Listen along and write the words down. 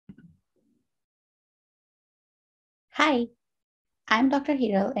Hi, I'm Dr.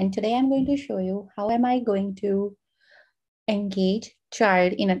 Hiral, and today I'm going to show you how am I going to engage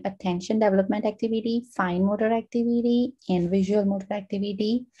child in an attention development activity, fine motor activity, and visual motor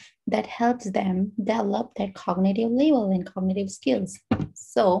activity that helps them develop their cognitive level and cognitive skills.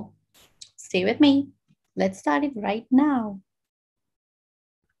 So stay with me. Let's start it right now.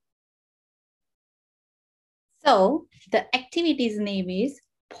 So the activity's name is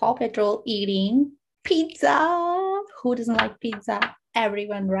Paw Patrol eating pizza. Who doesn't like pizza?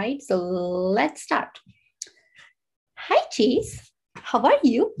 Everyone, right? So let's start. Hi, Cheese. How are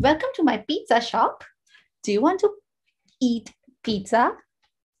you? Welcome to my pizza shop. Do you want to eat pizza?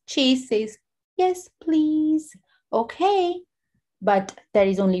 Cheese says, yes, please. Okay, but there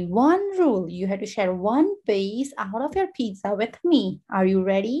is only one rule. You have to share one piece out of your pizza with me. Are you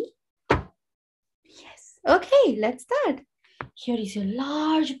ready? Yes. Okay, let's start. Here is your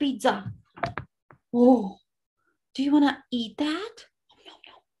large pizza. Oh, do you want to eat that? No,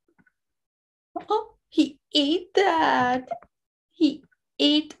 no. Oh, he ate that. He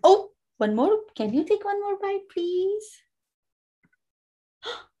ate. Oh, one more. Can you take one more bite, please?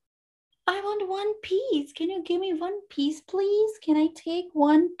 I want one piece. Can you give me one piece, please? Can I take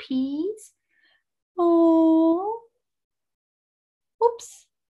one piece? Oh, oops,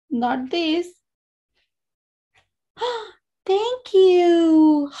 not this. Thank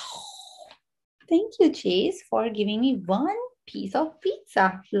you. Thank you, Chase, for giving me one piece of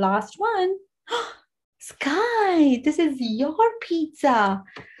pizza. Last one. Sky, this is your pizza.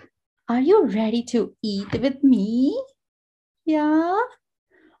 Are you ready to eat with me? Yeah?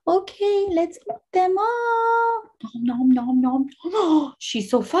 Okay, let's eat them up. Nom, nom, nom, nom. She's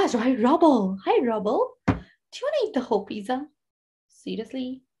so fast, right, Rubble? Hi, Rubble. Do you want to eat the whole pizza?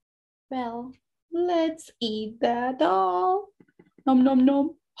 Seriously? Well, let's eat that all. Nom, nom,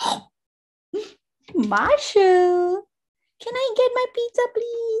 nom. Marshall, can I get my pizza,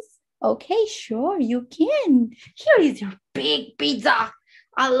 please? Okay, sure, you can. Here is your big pizza.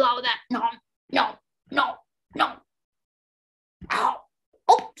 I love that. Nom, nom, nom, nom. Ow.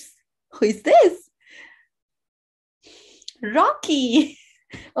 Oops. Who is this? Rocky.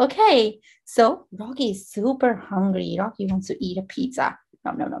 Okay, so Rocky is super hungry. Rocky wants to eat a pizza.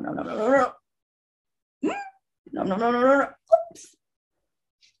 Nom, nom, nom, nom, nom, nom, nom. Nom, nom, nom, nom, nom. Oops.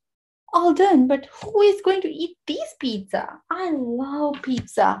 All done, but who is going to eat this pizza? I love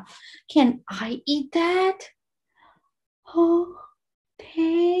pizza. Can I eat that? Oh,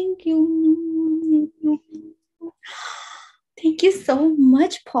 thank you. Thank you so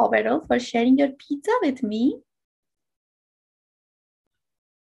much, Paw Patrol, for sharing your pizza with me.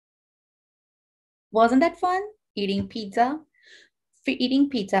 Wasn't that fun? Eating pizza? Eating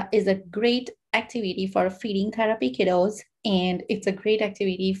pizza is a great activity for feeding therapy kiddos, and it's a great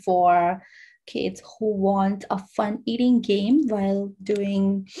activity for kids who want a fun eating game while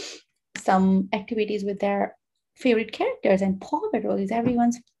doing some activities with their favorite characters. And Paw Patrol is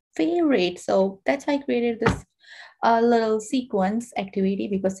everyone's favorite. So that's why I created this little sequence activity,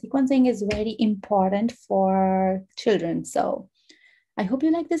 because sequencing is very important for children. So I hope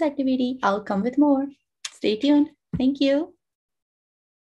you like this activity. I'll come with more. Stay tuned. Thank you.